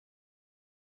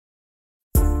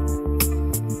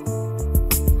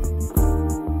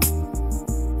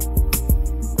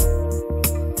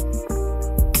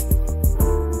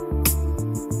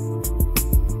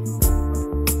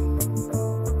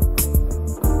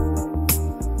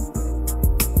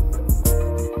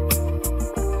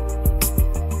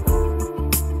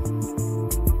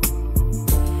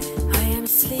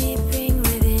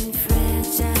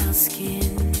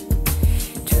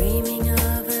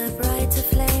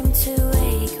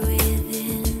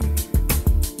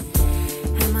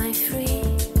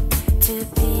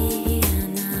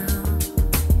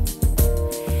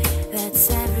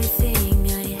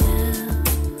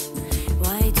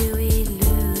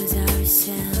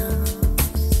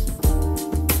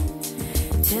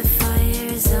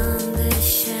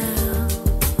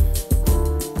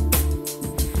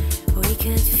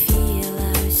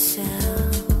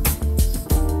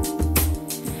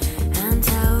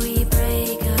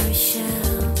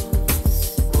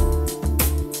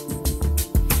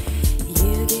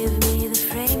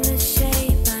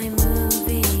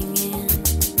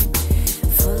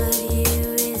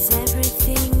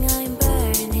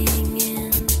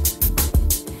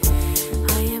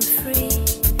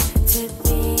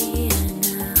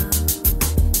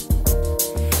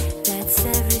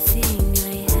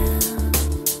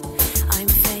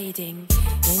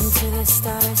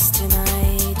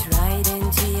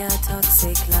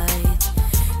toxic light,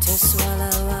 to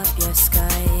swallow up your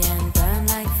sky and burn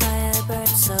like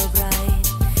firebirds so bright.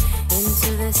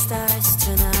 Into the stars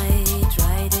tonight,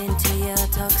 right into your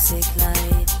toxic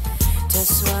light, to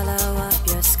swallow up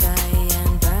your sky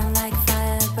and burn like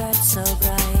firebirds so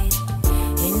bright.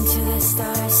 Into the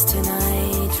stars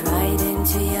tonight, right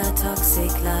into your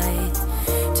toxic light,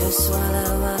 to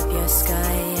swallow up your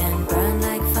sky and burn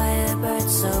like firebirds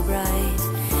so bright.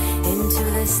 Into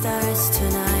the stars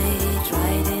tonight,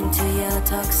 right into your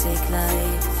toxic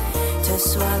light, to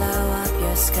swallow up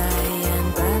your sky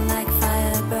and burn like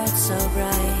firebirds so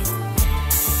bright.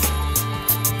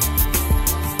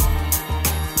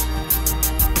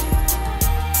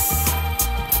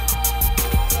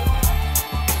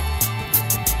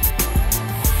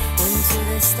 Into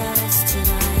the stars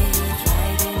tonight,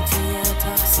 right into your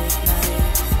toxic light.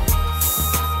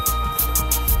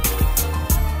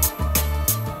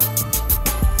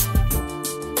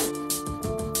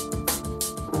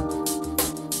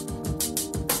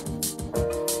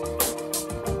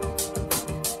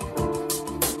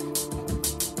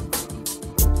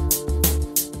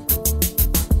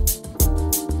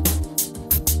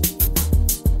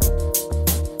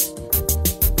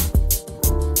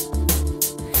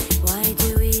 Why do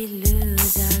we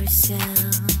lose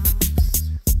ourselves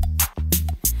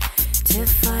to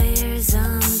fires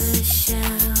on the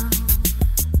shelf?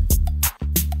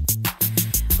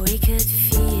 We could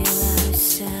feel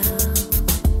ourselves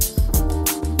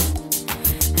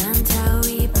and how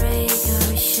we break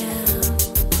our shells.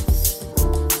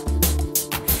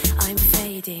 I'm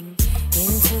fading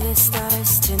into the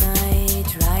stars tonight,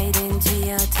 right into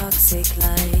your toxic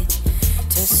light,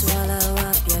 to swallow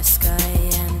up your sky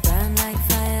and burn like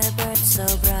firebirds so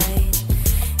bright.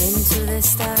 Into the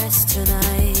stars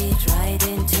tonight, right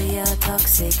into your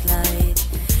toxic light,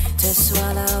 to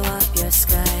swallow up your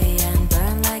sky and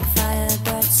burn like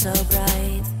firebirds so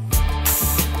bright.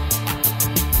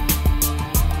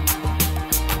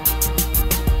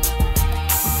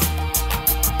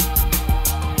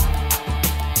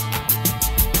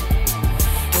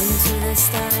 Into the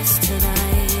stars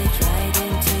tonight, right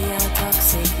into your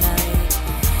toxic light,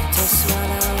 to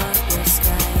swallow up your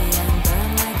sky and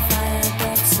burn like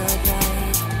firebirds so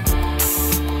bright.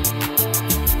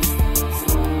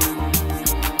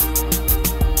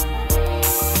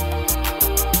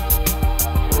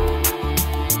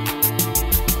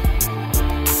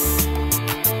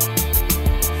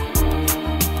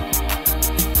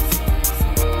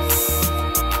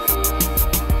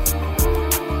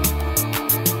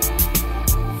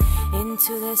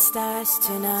 Into the stars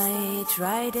tonight,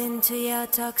 right into your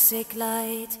toxic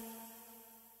light.